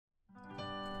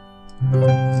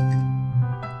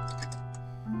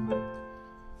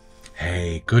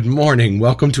Hey, good morning.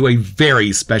 Welcome to a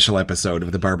very special episode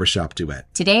of the Barbershop Duet.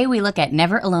 Today we look at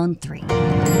Never Alone 3.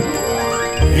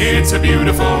 It's a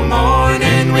beautiful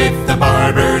morning with the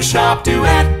Barbershop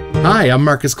Duet. Hi, I'm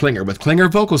Marcus Klinger with Klinger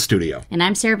Vocal Studio. And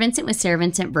I'm Sarah Vincent with Sarah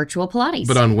Vincent Virtual Pilates.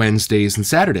 But on Wednesdays and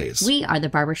Saturdays, we are the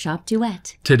Barbershop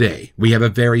Duet. Today, we have a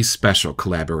very special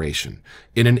collaboration.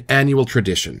 In an annual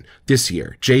tradition, this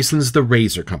year, Jason's The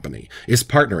Razor Company is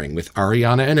partnering with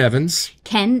Ariana and Evans,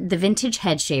 Ken, the Vintage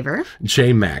Head Shaver,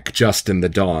 J Mac, Justin the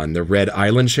Dawn, the Red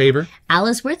Island Shaver,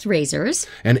 Alisworth Razors,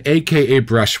 and AKA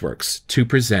Brushworks to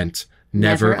present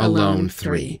Never Alone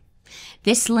 3.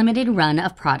 This limited run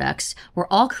of products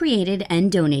were all created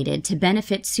and donated to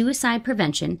benefit suicide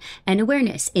prevention and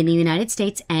awareness in the United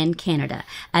States and Canada,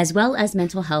 as well as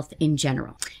mental health in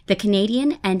general. The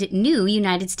Canadian and new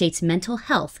United States mental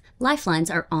health lifelines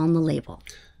are on the label.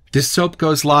 This soap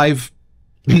goes live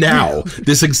now,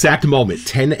 this exact moment,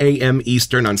 10 a.m.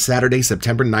 Eastern on Saturday,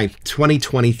 September 9th,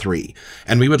 2023.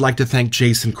 And we would like to thank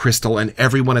Jason, Crystal, and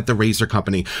everyone at the Razor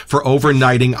Company for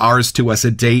overnighting ours to us a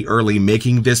day early,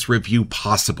 making this review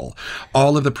possible.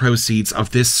 All of the proceeds of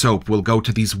this soap will go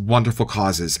to these wonderful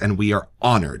causes, and we are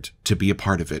honored to be a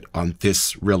part of it on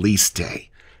this release day.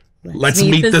 Let's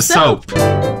meet the soap.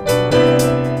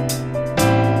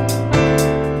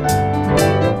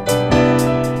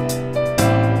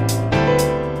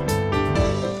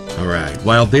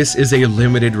 While this is a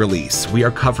limited release, we are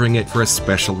covering it for a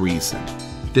special reason.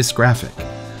 This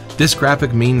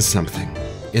graphic means something.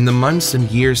 In the months and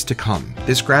years to come,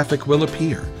 this graphic will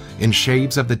appear in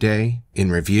shades of the day,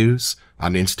 in reviews,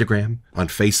 on Instagram, on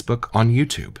Facebook, on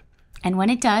YouTube. And when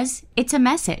it does, it's a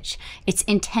message. It's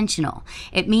intentional.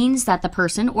 It means that the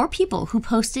person or people who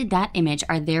posted that image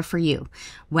are there for you,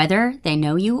 whether they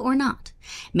know you or not.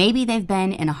 Maybe they've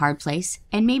been in a hard place,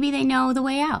 and maybe they know the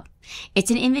way out. It's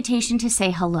an invitation to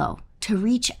say hello, to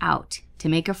reach out, to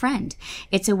make a friend.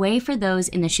 It's a way for those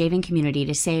in the shaving community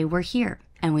to say, we're here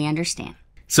and we understand.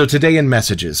 So today in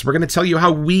Messages, we're going to tell you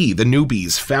how we, the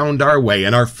newbies, found our way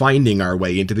and are finding our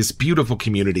way into this beautiful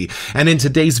community. And in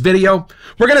today's video,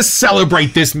 we're going to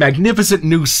celebrate this magnificent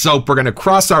new soap. We're going to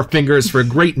cross our fingers for a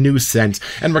great new scent.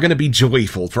 And we're going to be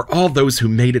joyful for all those who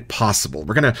made it possible.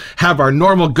 We're going to have our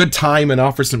normal good time and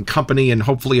offer some company and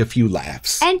hopefully a few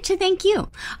laughs. And to thank you,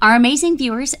 our amazing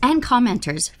viewers and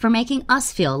commenters, for making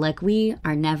us feel like we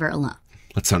are never alone.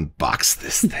 Let's unbox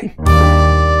this thing.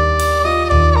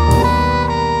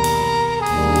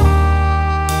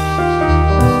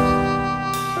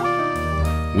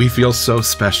 We feel so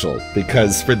special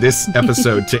because for this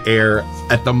episode to air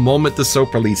at the moment the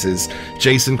soap releases,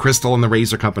 Jason, Crystal, and the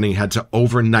Razor Company had to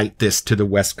overnight this to the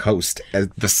West Coast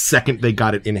the second they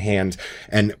got it in hand.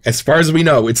 And as far as we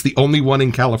know, it's the only one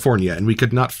in California, and we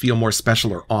could not feel more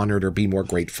special or honored or be more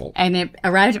grateful. And it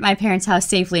arrived at my parents' house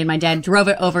safely, and my dad drove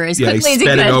it over as quickly as he could.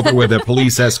 Yeah, he sped it over with a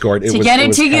police escort. To get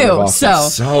it to you. Awesome.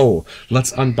 So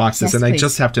let's unbox this. Yes, and please. I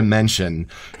just have to mention,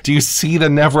 do you see the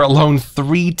Never Alone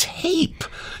 3 tape?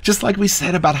 Just like we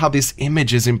said about how this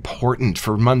image is important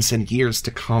for months and years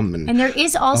to come. And there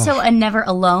is also a Never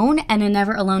Alone and a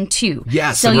Never Alone 2.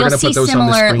 Yes, so we're you'll going to see put those similar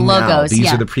on the screen logos. now. These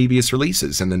Yeah. are the previous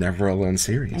releases in the Never Alone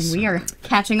series. And we are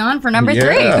catching on for number 3.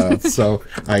 Yeah, so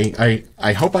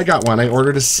I hope I got one. I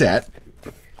ordered a set.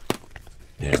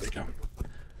 There we go.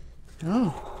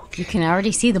 Oh. You can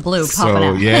already see the blue popping So,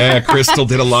 out. yeah, Crystal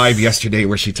did a live yesterday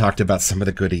where she talked about some of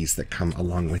the goodies that come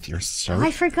along with your soap. I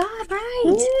forgot, right? Ooh,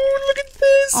 look at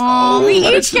this. Oh, we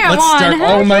each get let's one. Start.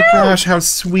 How Oh, my cute. gosh, how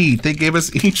sweet. They gave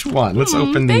us each one. Let's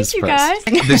open these Thank you, first.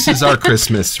 guys. This is our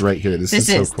Christmas right here. This is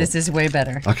so cool. This is way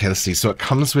better. Okay, let's see. So it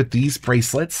comes with these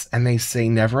bracelets, and they say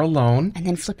Never Alone. And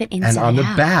then flip it inside And on the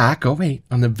out. back, oh wait,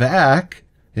 on the back,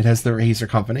 it has the Razor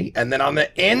Company. And then on the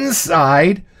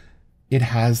inside, it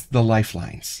has the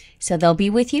lifelines. So they'll be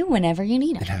with you whenever you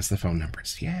need them. It has the phone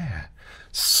numbers. Yeah.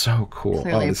 So cool.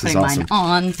 Clearly, oh, this putting is awesome.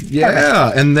 mine on.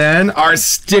 Yeah. And then our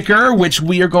sticker, which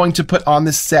we are going to put on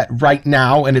the set right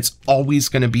now. And it's always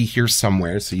going to be here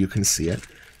somewhere so you can see it.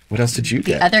 What else did you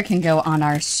get? The other can go on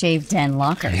our Shave Den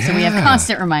locker. So we have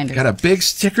constant reminders. Got a big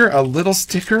sticker, a little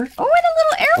sticker. Oh, and a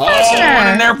little air Oh, freshener.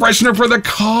 and an air freshener for the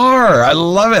car. I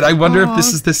love it. I wonder if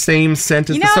this is the same scent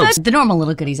as You the know, soaps. that's the normal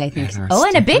little goodies, I think. our Oh,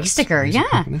 and a big stickers. sticker.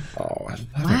 Yeah. Oh, I love it.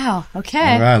 Wow.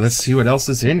 Okay. All right, let's see what else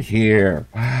is in here.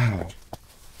 Wow.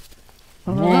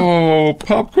 Whoa,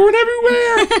 popcorn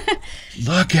everywhere.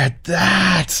 Look at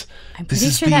that. I'm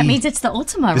pretty sure that means it's the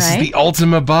Ultima, right? This is the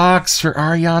Ultima box for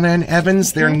Ariana and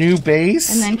Evans, their new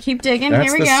base. And then keep digging.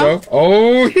 That's Here we the go. soap.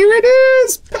 Oh, here it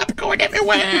is. Popcorn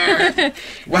everywhere.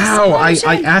 Wow.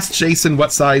 I asked Jason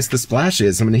what size the splash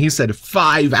is. I mean, he said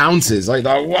 5 ounces. I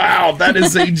thought, wow, that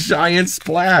is a giant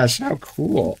splash. How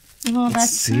cool. Well, Let's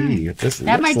see what this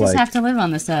looks might just have to live on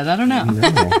the set. I don't know.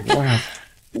 No, wow.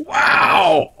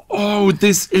 Wow. Oh,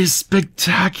 this is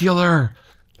spectacular.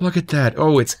 Look at that.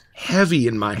 Oh, it's heavy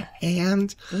in my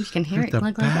hand. Oh, you can hear it. The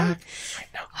Like back.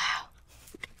 that. Wow.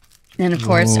 Then, of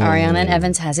course, Ariana and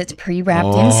Evans has it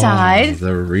pre-wrapped inside.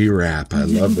 The rewrap. I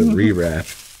love the rewrap.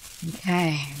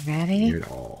 Okay, ready?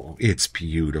 Oh, it's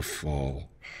beautiful.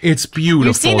 It's beautiful,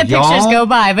 You've seen the pictures go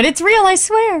by, but it's real, I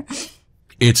swear.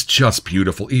 It's just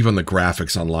beautiful. Even the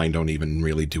graphics online don't even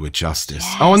really do it justice.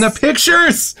 Yes. Oh, and the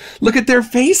pictures! Look at their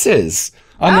faces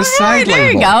on the side label.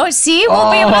 There you go. See,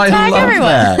 we'll be able to tag everyone.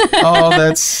 That. Oh,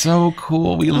 that's so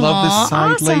cool. We love this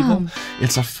side label.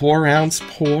 It's a 4-ounce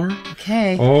pour.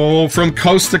 Okay. Oh, from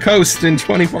coast to coast in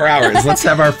 24 hours. Let's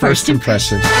have our first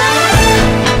impression.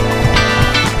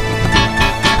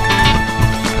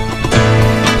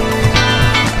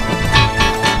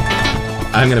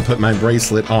 I'm going to put my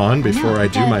bracelet on before I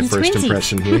do my first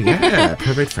impression here. Yeah,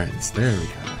 perfect friends. There we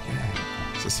go.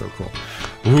 Yeah, this is so cool.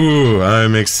 Ooh,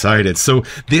 I'm excited. So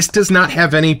this does not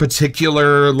have any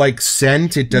particular like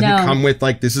scent. It doesn't come with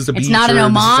like this is a beach. It's not an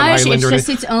homage. It's just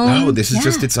its own. No, this is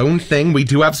just its own thing. We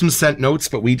do have some scent notes,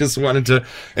 but we just wanted to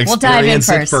experience we'll dive in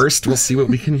it first. We'll see what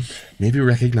we can maybe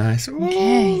recognize.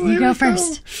 Okay, you go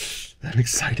first. I'm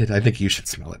excited. I think you should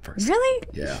smell it first. Really?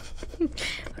 Yeah.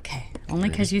 Okay, only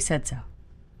because you said so.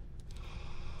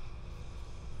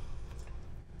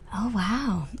 Oh,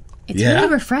 wow. It's really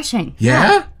refreshing.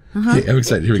 Yeah? Okay, I'm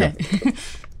excited. Here we go.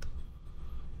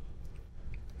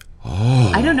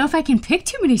 Oh. I don't know if I can pick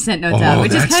too many scent notes out,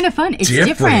 which is kind of fun. It's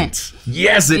different.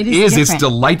 Yes, it is. It's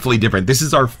delightfully different. This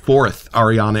is our 4th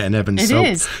Ariana and Evans soap. It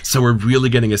is. So we're really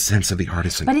getting a sense of the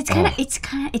artisan. But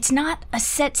it's not a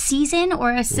set season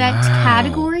or a set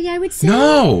category, I would say.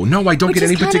 No, I don't get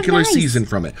any particular season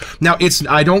from it. Now,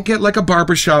 I don't get like a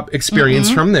barbershop experience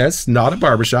from this. Not a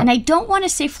barbershop. And I don't want to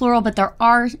say floral, but there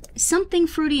are something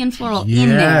fruity and floral in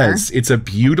there. Yes, it's a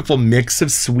beautiful mix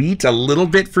of sweet, a little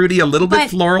bit fruity, a little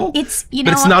bit floral. It's,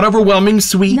 but it's not overwhelming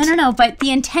sweet. No, but the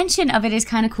intention of it is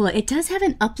kind of cool. It does have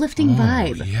an uplifting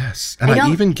vibe. Yes. And I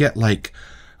even get like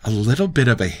a little bit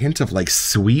of a hint of like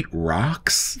sweet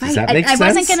rocks. Does that make sense? I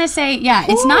wasn't going to say,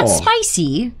 it's not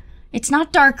spicy. It's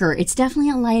not darker. It's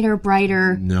definitely a lighter,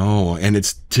 brighter. No, and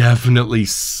it's definitely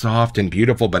soft and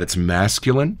beautiful, but it's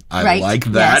masculine. I like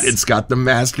that. Yes. It's got the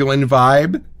masculine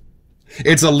vibe.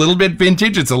 It's a little bit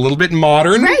vintage. It's a little bit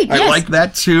modern. Right, I like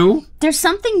that too. There's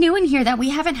something new in here that we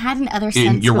haven't had in other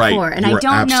scents before. Right. And I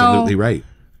don't know. Absolutely right.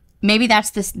 Maybe that's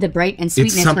the bright and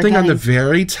sweetness. It's something on the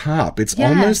very top. It's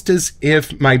almost as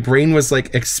if my brain was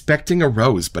like expecting a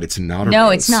rose, but it's not a rose. No,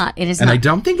 it's not. It is not. And I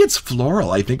don't think it's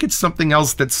floral. I think it's something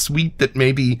else that's sweet that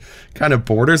maybe kind of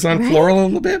borders on floral a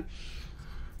little bit.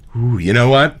 Ooh, you know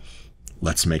what?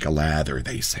 Let's make a lather,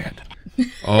 they said.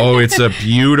 Oh, it's a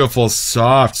beautiful,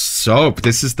 soft soap.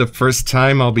 This is the first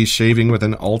time I'll be shaving with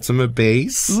an Ultima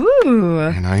base. Ooh.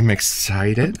 And I'm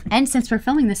excited. And since we're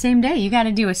filming the same day, you got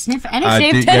to do a sniff and a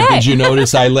shave today. Did you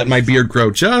notice I let my beard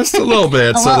grow just a little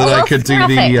bit so that I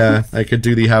could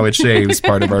do the how it shaves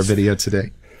part of our video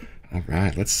today. All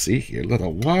right, let's see here. A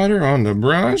little water on the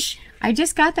brush. I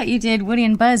just got that you did Woody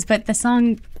and Buzz, but the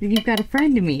song "You've Got a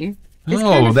Friend to Me."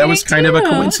 Oh, that was kind of a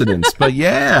coincidence. But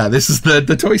yeah, this is the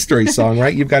Toy Story song,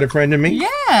 right? You've Got a Friend in Me?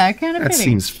 Yeah, kind of That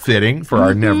seems fitting for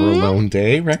our Never Alone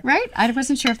Day, right? Right? I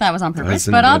wasn't sure if that was on purpose,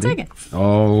 but I'll take it.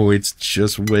 Oh, it's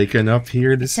just waking up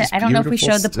here. This is I don't know if we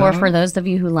showed the pour for those of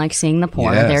you who like seeing the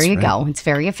pour. Yes, there you go. It's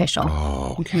very official.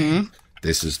 Oh, okay.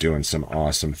 This is doing some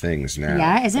awesome things now.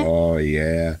 Yeah, is it? Oh,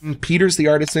 yeah. Peter's the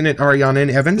artisan at Ariana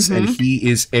and Evans, and he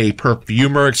is a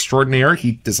perfumer extraordinaire.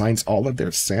 He designs all of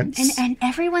their scents. And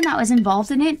everyone that was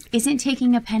involved in it isn't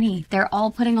taking a penny. They're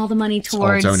all putting all the money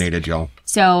towards... It's all donated, y'all.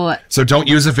 So don't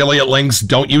use affiliate links.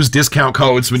 Don't use discount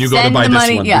codes when you go to buy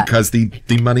this one. Yeah. Because the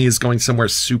money is going somewhere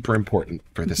super important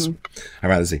for this. All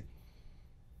right, let's see.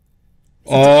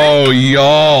 Oh,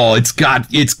 y'all, it's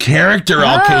got its character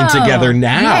all came together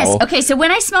now. Yes. Okay, so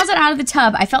when I smelled it out of the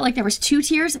tub, I felt like there was 2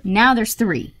 tiers. Now there's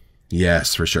 3.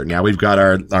 Yes, for sure. Now we've got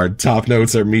our top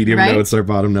notes, our medium notes, our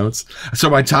bottom notes.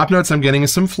 So my top notes, I'm getting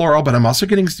some floral, but I'm also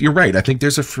getting, you're right, I think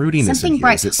there's a fruitiness something in here.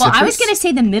 bright. Well, I was going to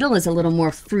say the middle is a little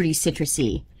more fruity,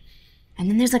 citrusy. And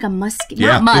then there's like a musky,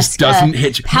 Yeah, not musk. this doesn't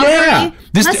hit you. Powdery, Yeah,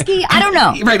 musky, I don't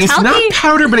know. Right, it's Talky? not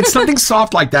powder, but it's something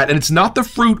soft like that. And it's not the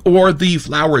fruit or the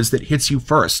flowers that hits you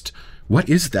first. What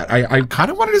is that? I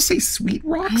kind of wanted to say sweet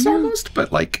rocks almost,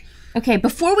 but like... Okay,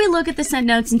 before we look at the scent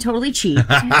notes and totally cheat,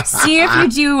 see if you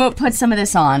do put some of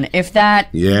this on, if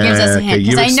that gives us a hint.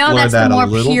 Because I know that's the more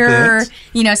pure,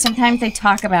 you know, sometimes they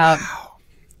talk about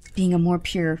being a more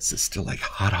pure... This is still like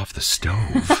hot off the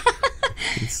stove.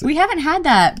 We haven't had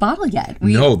that bottle yet.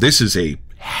 No, this is a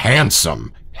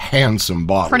handsome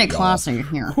bottle. Pretty classy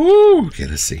here. Ooh, okay,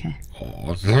 let's see.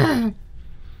 Okay.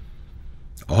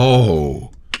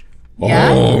 Oh. Yeah?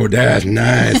 Oh, that's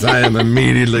nice. I am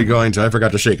immediately going to... I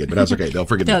forgot to shake it, but that's okay. They'll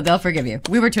forgive me. They'll forgive you.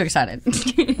 We were too excited.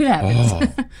 It happens.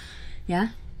 Oh. Yeah?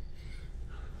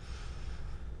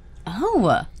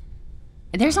 Oh.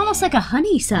 There's almost like a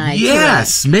honey side.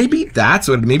 Yes, maybe that's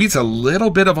what. Maybe it's a little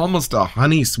bit of almost a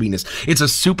honey sweetness. It's a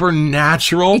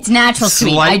supernatural. It's natural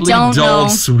sweet. Slightly I don't dull know.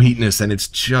 sweetness, and it's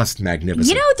just magnificent.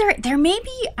 You know, there may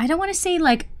be, I don't want to say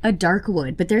like a dark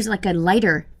wood, but there's like a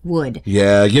lighter wood.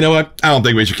 Yeah, you know what? I don't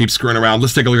think we should keep screwing around.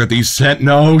 Let's take a look at these scent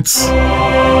notes.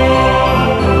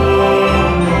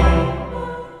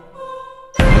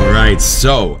 All right,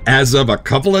 so as of a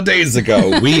couple of days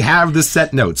ago, we have the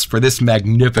scent notes for this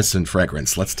magnificent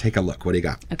fragrance. Let's take a look. What do you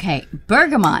got? Okay,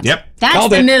 bergamot. Yep, That's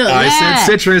called the it. middle. I Yeah. said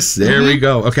citrus. There we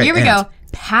go. Okay, Here we and go.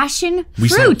 Passion We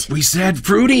fruit. we said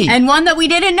fruity. And one that we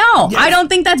didn't know. Yes. I don't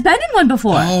think that's been in one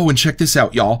before. Oh, and check this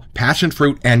out, y'all. Passion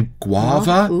fruit and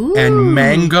guava Ooh. and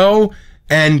mango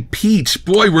and peach.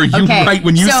 Boy, were you Okay, right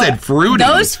when you so said fruity.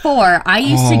 Those four, I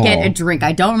used to get Oh. a drink.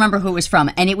 I don't remember who it was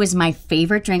from, and it was my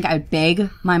favorite drink. I would beg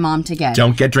my mom to get.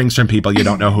 Don't get drinks from people you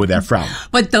don't know who they're from.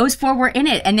 But those four were in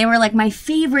it, and they were like my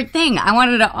favorite thing. I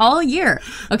wanted it all year.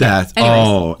 Okay. That's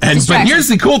anyways, but distraction. here's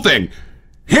the cool thing.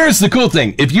 Here's the cool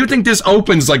thing. If you think this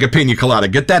opens like a pina colada,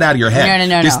 get that out of your head.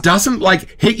 No. This doesn't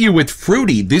like hit you with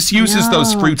fruity. This uses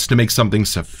those fruits to make something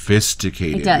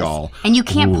sophisticated, It does. y'all. And you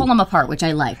can't pull them apart, which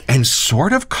I like. And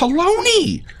sort of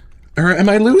cologne-y. Or am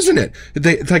I losing it?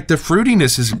 Like the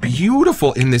fruitiness is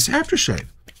beautiful in this aftershave.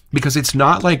 Because it's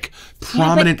not like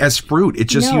prominent as fruit. It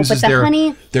just No, but uses the their,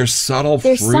 honey- their subtle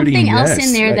There's fruitiness. something else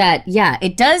in there right? that, yeah,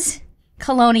 it does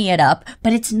cologne it up,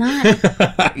 but it's not,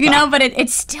 you know, but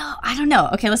it's still, I don't know.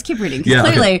 Okay, let's keep reading. 'Cause Yeah,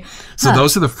 okay. clearly, So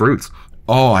those are the fruits.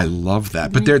 Oh, I love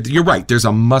that. But you're right. There's a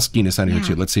muskiness on here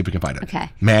too. Let's see if we can find it. Okay.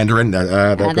 Mandarin.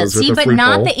 That goes let's with see, the but fruit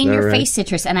not bowl. the in-your-face All right.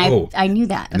 citrus, and Oh. I knew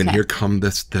that. And Okay. then here come the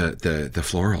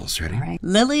florals. Ready? Right.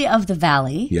 Lily of the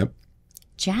Valley, Yep.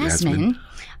 jasmine,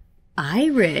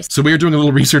 iris. So we were doing a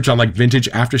little research on like vintage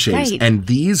aftershaves, Right. and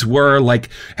these were like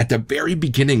at the very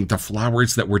beginning the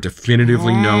flowers that were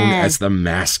definitively known as the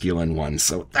masculine ones.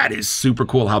 So that is super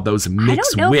cool how those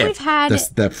mix know if with we've had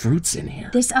the fruits in here.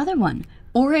 This other one,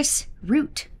 orris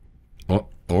root.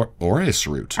 Orris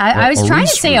root. I was trying to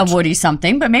Orris say root. a woody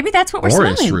something, but maybe that's what we're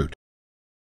Orris smelling. root.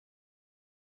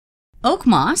 Oak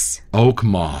moss. Oak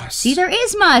moss. See, there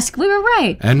is musk. We were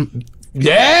right. And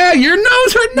yeah, her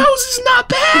nose is not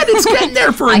bad. It's getting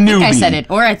there for a I newbie. think I said it,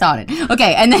 or I thought it.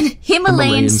 Okay, and then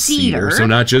Himalayan cedar. So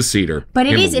not just cedar. But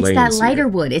it's Himalayan that cedar. lighter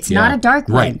wood. It's Yeah. not a dark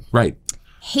wood. Right.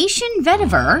 Haitian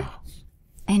vetiver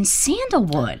and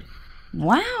sandalwood.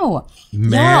 Wow.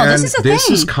 Man, Wow, this is a thing.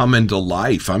 is coming to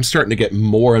life. I'm starting to get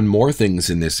more and more things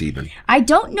in this even. I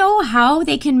don't know how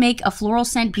they can make a floral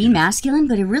scent be masculine,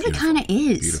 but it really kind of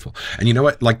is. Beautiful. And you know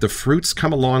what? Like the fruits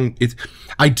come along.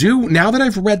 I do, now that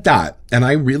I've read that, and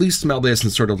I really smell this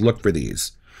and sort of look for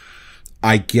these,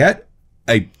 I get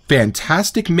a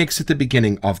fantastic mix at the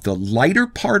beginning of the lighter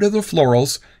part of the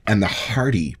florals and the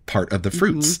hearty part of the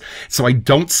fruits. So I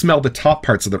don't smell the top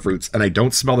parts of the fruits and I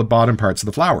don't smell the bottom parts of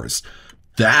the flowers.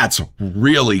 That's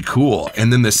really cool.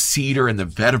 And then the cedar and the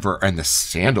vetiver and the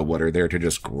sandalwood are there to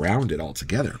just ground it all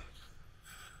together.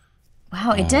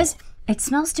 Wow, it does. It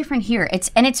smells different here. It's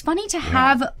funny to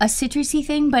have a citrusy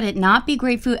thing, but it not be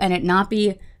grapefruit and it not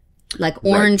be like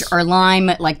orange or lime,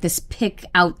 like this pick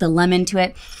out the lemon to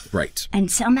it. Right.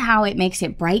 And somehow it makes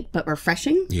it bright but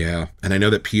refreshing. Yeah. And I know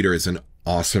that Peter is an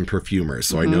awesome perfumer.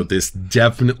 So I know this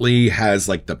definitely has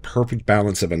like the perfect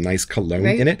balance of a nice cologne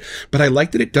in it. But I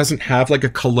like that it doesn't have like a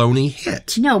cologne-y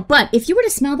hit. No, but if you were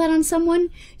to smell that on someone,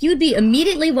 you'd be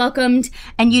immediately welcomed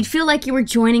and you'd feel like you were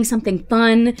joining something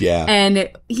fun. Yeah. And,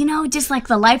 you know, just like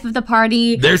the life of the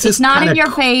party. There's it's this not kinda in your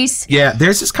face. Yeah,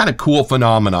 there's this kind of cool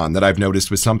phenomenon that I've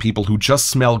noticed with some people who just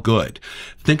smell good.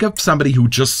 Think of somebody who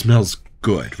just smells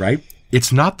good, right?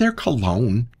 It's not their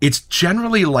cologne. It's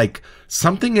generally like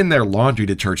something in their laundry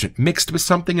detergent mixed with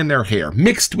something in their hair,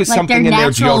 mixed with Like something their in their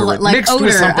natural, deodorant, like, mixed odor.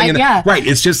 with something in Yeah. right.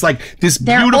 It's just like this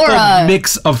Their beautiful aura.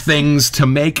 mix of things to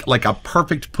make like a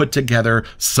perfect put together,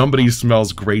 somebody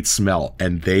smells great smell.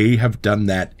 And they have done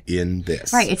that in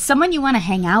this. Right. It's someone you want to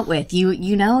hang out with.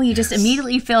 You know, you just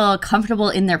immediately feel comfortable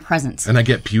in their presence. And I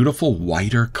get beautiful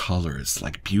whiter colors,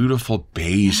 like beautiful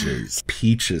beiges,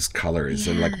 peaches colors,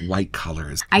 and like white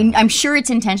colors. I'm sure it's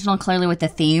intentional clearly with the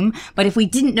theme, but if we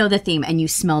didn't know the theme and you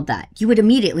smelled that, you would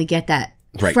immediately get that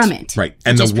from it. Right.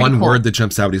 And the which is one pretty cool. word that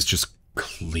jumps out is just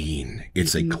clean.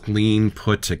 It's a clean,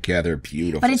 put together,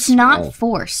 beautiful But it's smell. not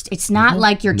forced. It's not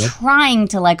like you're trying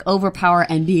to like overpower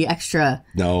and be extra.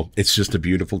 No, it's just a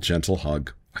beautiful, gentle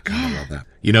hug. I gotta love that.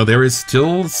 You know, there is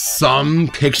still some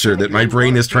picture that my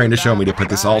brain is trying to show me to put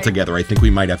this all together. I think we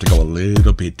might have to go a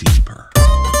little bit deeper.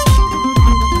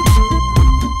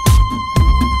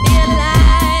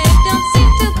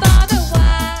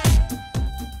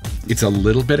 It's a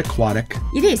little bit aquatic.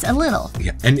 It is a little.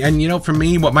 Yeah. And you know, for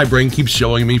me, what my brain keeps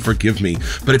showing me, forgive me,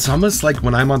 but it's almost like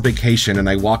when I'm on vacation and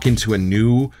I walk into a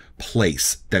new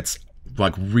place that's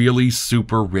like really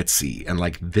super ritzy and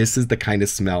like this is the kind of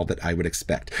smell that I would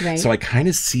expect. Right. So I kind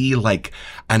of see like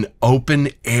an open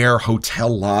air hotel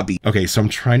lobby. Okay, so I'm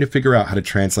trying to figure out how to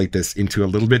translate this into a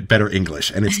little bit better English.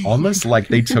 And it's almost like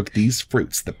they took these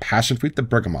fruits, the passion fruit, the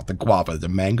bergamot, the guava, the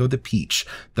mango, the peach,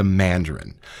 the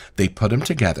mandarin. They put them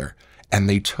together and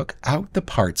they took out the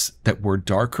parts that were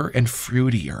darker and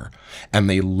fruitier and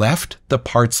they left the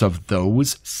parts of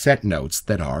those scent notes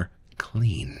that are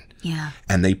clean. Yeah.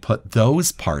 And they put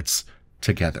those parts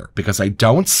together because I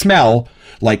don't smell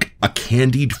like a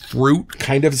candied fruit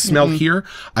kind of smell here.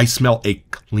 I smell a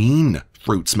clean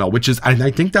fruit smell, which is, and I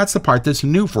think that's the part that's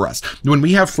new for us. When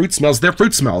we have fruit smells, they're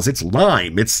fruit smells. It's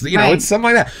lime. It's, you know, it's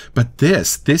something like that. But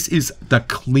this is the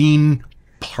clean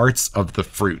parts of the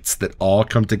fruits that all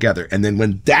come together. And then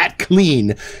when that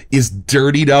clean is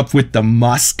dirtied up with the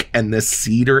musk and the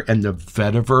cedar and the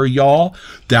vetiver, y'all,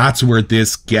 that's where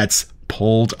this gets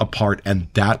pulled apart, and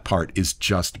that part is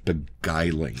just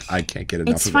beguiling. I can't get enough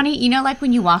of it. It's funny, you know, like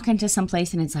when you walk into some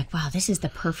place and it's like, wow, this is the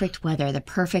perfect weather, the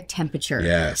perfect temperature.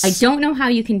 Yes. I don't know how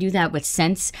you can do that with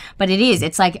scents, but it is.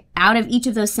 It's like out of each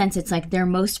of those scents, it's like their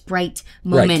most bright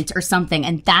moment or something,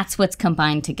 and that's what's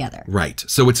combined together. Right.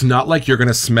 So it's not like you're going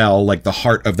to smell like the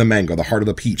heart of the mango, the heart of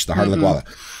the peach, the heart of the guava.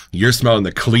 You're smelling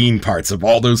the clean parts of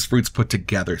all those fruits put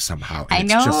together somehow.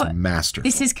 And it's just masterful.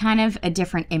 This is kind of a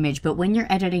different image, but when you're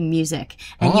editing music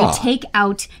and you take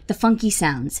out the funky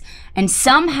sounds and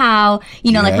somehow,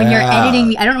 you know, like when you're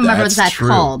editing, I don't remember what that's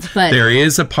called, but there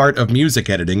is a part of music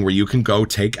editing where you can go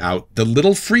take out the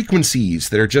little frequencies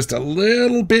that are just a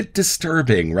little bit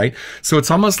disturbing, right? So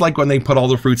it's almost like when they put all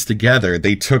the fruits together,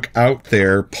 they took out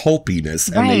their pulpiness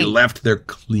and they left their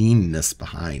cleanness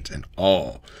behind. And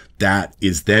that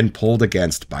is then pulled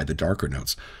against by the darker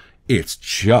notes. It's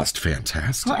just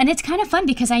fantastic. Well, and it's kind of fun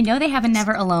because I know they have a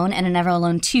Never Alone and a Never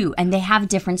Alone 2, and they have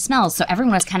different smells. So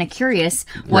everyone was kind of curious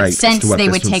what scents they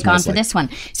would take on for this one.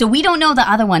 So we don't know the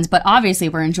other ones, but obviously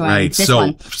we're enjoying this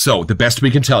one. So the best we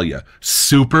can tell you,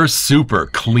 super, super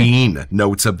clean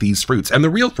notes of these fruits. And the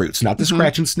real fruits, not the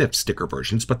scratch and sniff sticker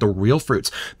versions, but the real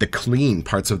fruits, the clean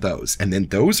parts of those. And then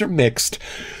those are mixed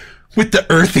with the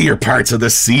earthier parts of the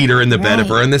cedar and the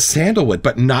vetiver and the sandalwood,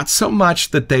 but not so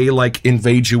much that they like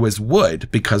invade you as wood,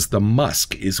 because the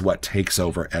musk is what takes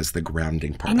over as the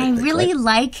grounding part. And I really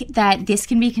like that this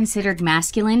can be considered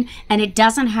masculine, and it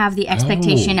doesn't have the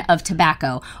expectation of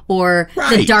tobacco or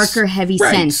the darker, heavy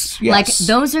scents. Like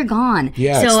those are gone.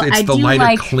 Yeah, so it's the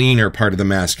lighter, cleaner part of the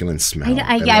masculine smell.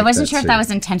 I wasn't sure if that was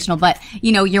intentional, but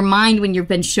you know, your mind when you've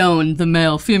been shown the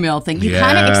male-female thing, you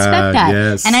kind of expect that.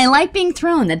 Yes. And I like being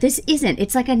thrown that this isn't.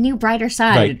 It's like a new brighter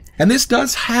side. Right. And this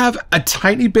does have a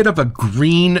tiny bit of a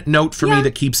green note for me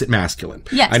that keeps it masculine.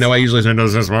 Yes. I know I usually say,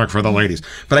 does this work for the ladies?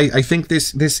 But I think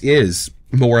this is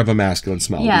more of a masculine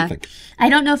smell. Yeah. What do you think? I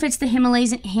don't know if it's the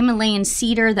Himalayan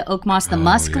cedar, the oak moss, the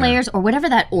musk layers, or whatever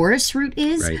that orris root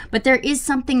is, but there is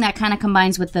something that kind of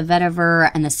combines with the vetiver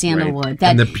and the sandalwood.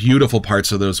 That, and the beautiful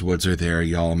parts of those woods are there,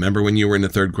 y'all. Remember when you were in the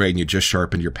 3rd grade and you just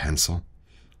sharpened your pencil?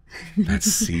 That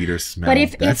cedar smell.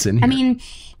 But that's in here. I mean,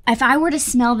 if I were to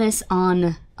smell this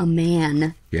on a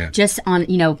man, just on,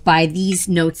 you know, by these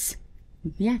notes,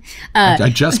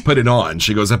 I just put it on.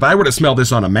 She goes, if I were to smell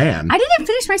this on a man. I didn't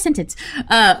finish my sentence.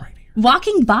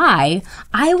 Walking by,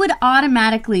 I would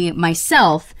automatically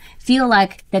myself feel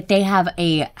like that they have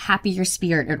a happier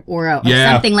spirit or aura or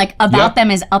Yeah. something like about them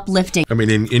is uplifting. I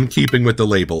mean, in keeping with the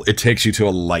label, it takes you to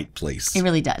a light place. It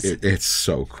really does. It's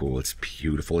so cool. It's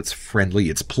beautiful. It's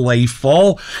friendly. It's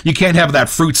playful. You can't have that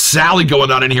fruit salad going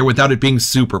on in here without it being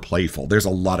super playful. There's a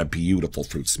lot of beautiful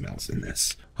fruit smells in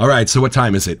this. All right, so what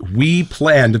time is it? We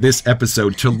planned this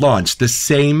episode to launch the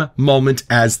same moment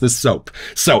as the soap.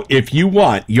 So if you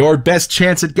want your best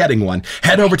chance at getting one,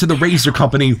 head over to the Razor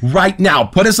Company right now.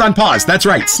 Put us on pause. That's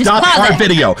right. Stop pause our it.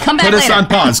 video. Come back Put us later. on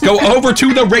pause. Go over to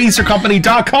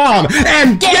therazorcompany.com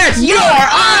and get your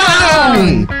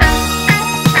own!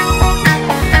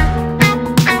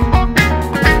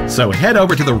 So head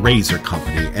over to the Razor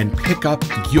Company and pick up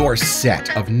your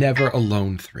set of Never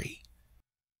Alone 3.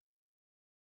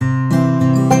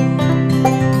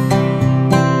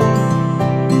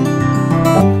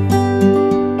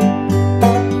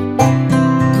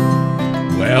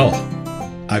 Well,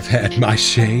 I've had my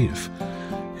shave,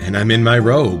 and I'm in my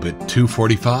robe at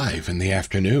 2:45 in the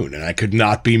afternoon, and I could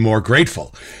not be more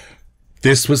grateful.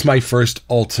 This was my first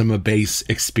Ultima Base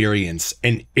experience,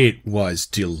 and it was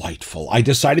delightful. I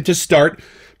decided to start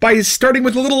by starting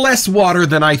with a little less water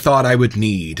than I thought I would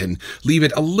need and leave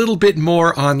it a little bit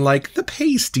more on like the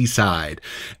pasty side.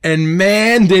 And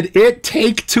man, did it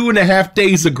take 2.5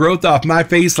 days of growth off my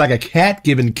face like a cat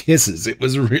giving kisses. It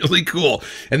was really cool.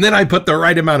 And then I put the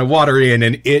right amount of water in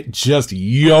and it just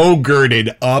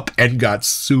yogurted up and got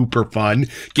super fun.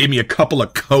 Gave me a couple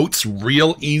of coats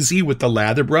real easy with the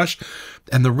lather brush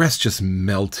and the rest just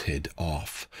melted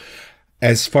off.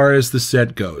 As far as the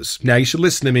scent goes, now you should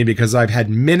listen to me because I've had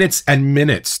minutes and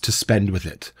minutes to spend with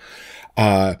it.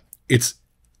 It's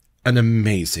an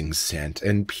amazing scent,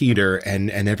 and Peter and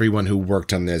everyone who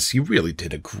worked on this, you really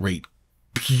did a great,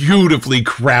 beautifully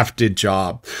crafted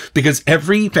job, because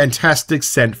every fantastic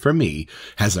scent for me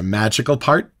has a magical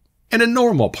part and a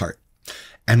normal part.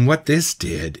 And what this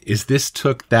did is this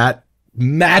took that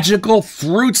magical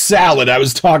fruit salad I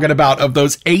was talking about of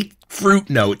those 8 fruit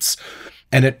notes,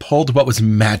 and it pulled what was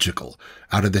magical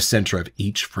out of the center of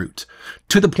each fruit,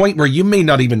 to the point where you may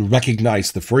not even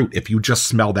recognize the fruit if you just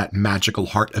smell that magical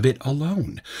heart of it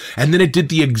alone. And then it did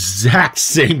the exact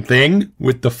same thing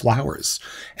with the flowers,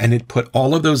 and it put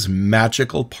all of those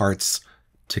magical parts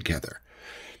together.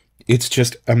 It's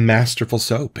just a masterful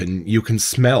soap, and you can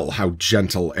smell how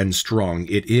gentle and strong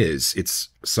it is. It's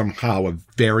somehow a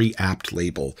very apt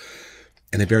label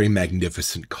and a very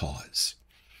magnificent cause.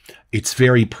 It's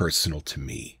very personal to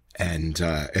me, and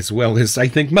as well as I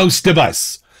think most of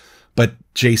us. But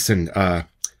Jason,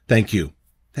 thank you.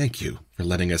 Thank you for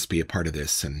letting us be a part of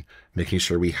this and making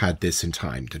sure we had this in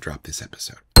time to drop this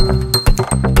episode.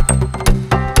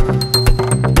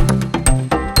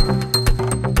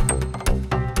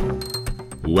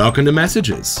 Welcome to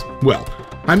Messages. Well,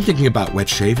 I'm thinking about wet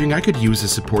shaving. I could use a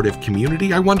supportive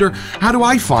community. I wonder, how do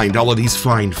I find all of these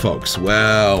fine folks?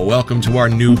 Well, welcome to our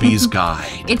newbies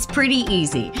guide. It's pretty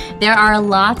easy. There are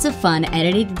lots of fun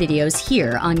edited videos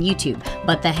here on YouTube,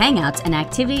 but the Hangouts and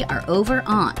activity are over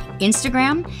on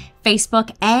Instagram, Facebook,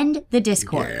 and the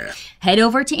Discord. Yeah. Head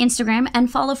over to Instagram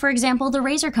and follow, for example, the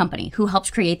Razor Company, who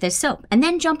helps create this soap, and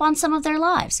then jump on some of their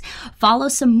lives. Follow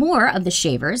some more of the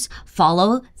shavers,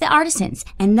 follow the artisans,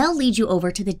 and they'll lead you over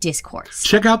to the Discords.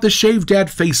 Check out the Shave Dad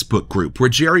Facebook group, where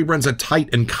Jerry runs a tight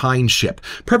and kind ship.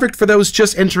 Perfect for those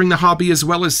just entering the hobby as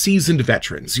well as seasoned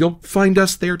veterans. You'll find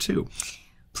us there too.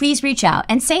 Please reach out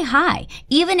and say hi,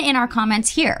 even in our comments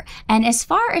here. And as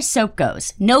far as soap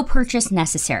goes, no purchase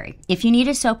necessary. If you need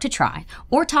a soap to try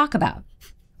or talk about,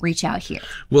 reach out here.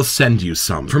 We'll send you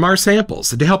some from our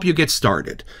samples to help you get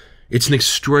started. It's an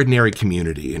extraordinary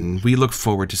community, and we look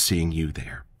forward to seeing you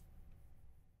there.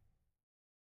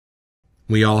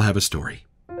 We all have a story.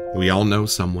 We all know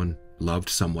someone, loved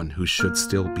someone who should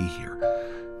still be here.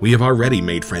 We have already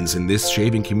made friends in this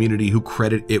shaving community who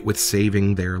credit it with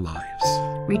saving their lives.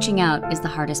 Reaching out is the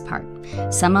hardest part.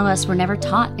 Some of us were never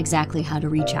taught exactly how to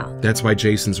reach out. That's why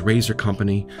Jason's Razor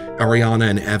Company, Ariana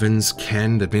and Evans,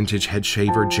 Ken, the Vintage Head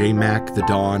Shaver, J-Mac, the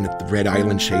Dawn, the Red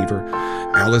Island Shaver,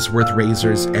 Aliceworth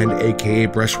Razors, and AKA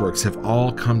Brushworks have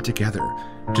all come together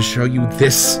to show you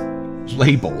this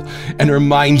label and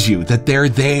remind you that they're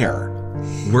there.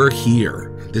 We're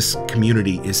here. This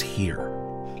community is here.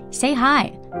 Say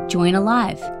hi. Join a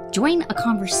live. Join a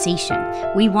conversation.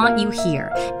 We want you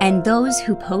here. And those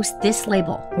who post this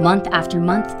label month after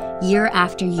month, year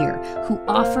after year, who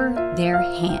offer their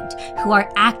hand, who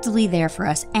are actively there for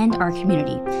us and our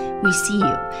community. We see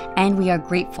you, and we are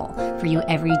grateful for you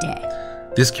every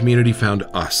day. This community found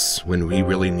us when we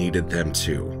really needed them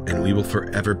too, and we will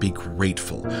forever be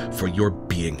grateful for your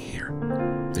being here.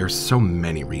 There are so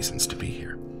many reasons to be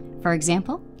here. For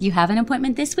example, you have an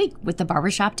appointment this week with the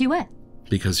Barbershop Duet.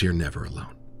 Because you're never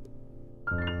alone.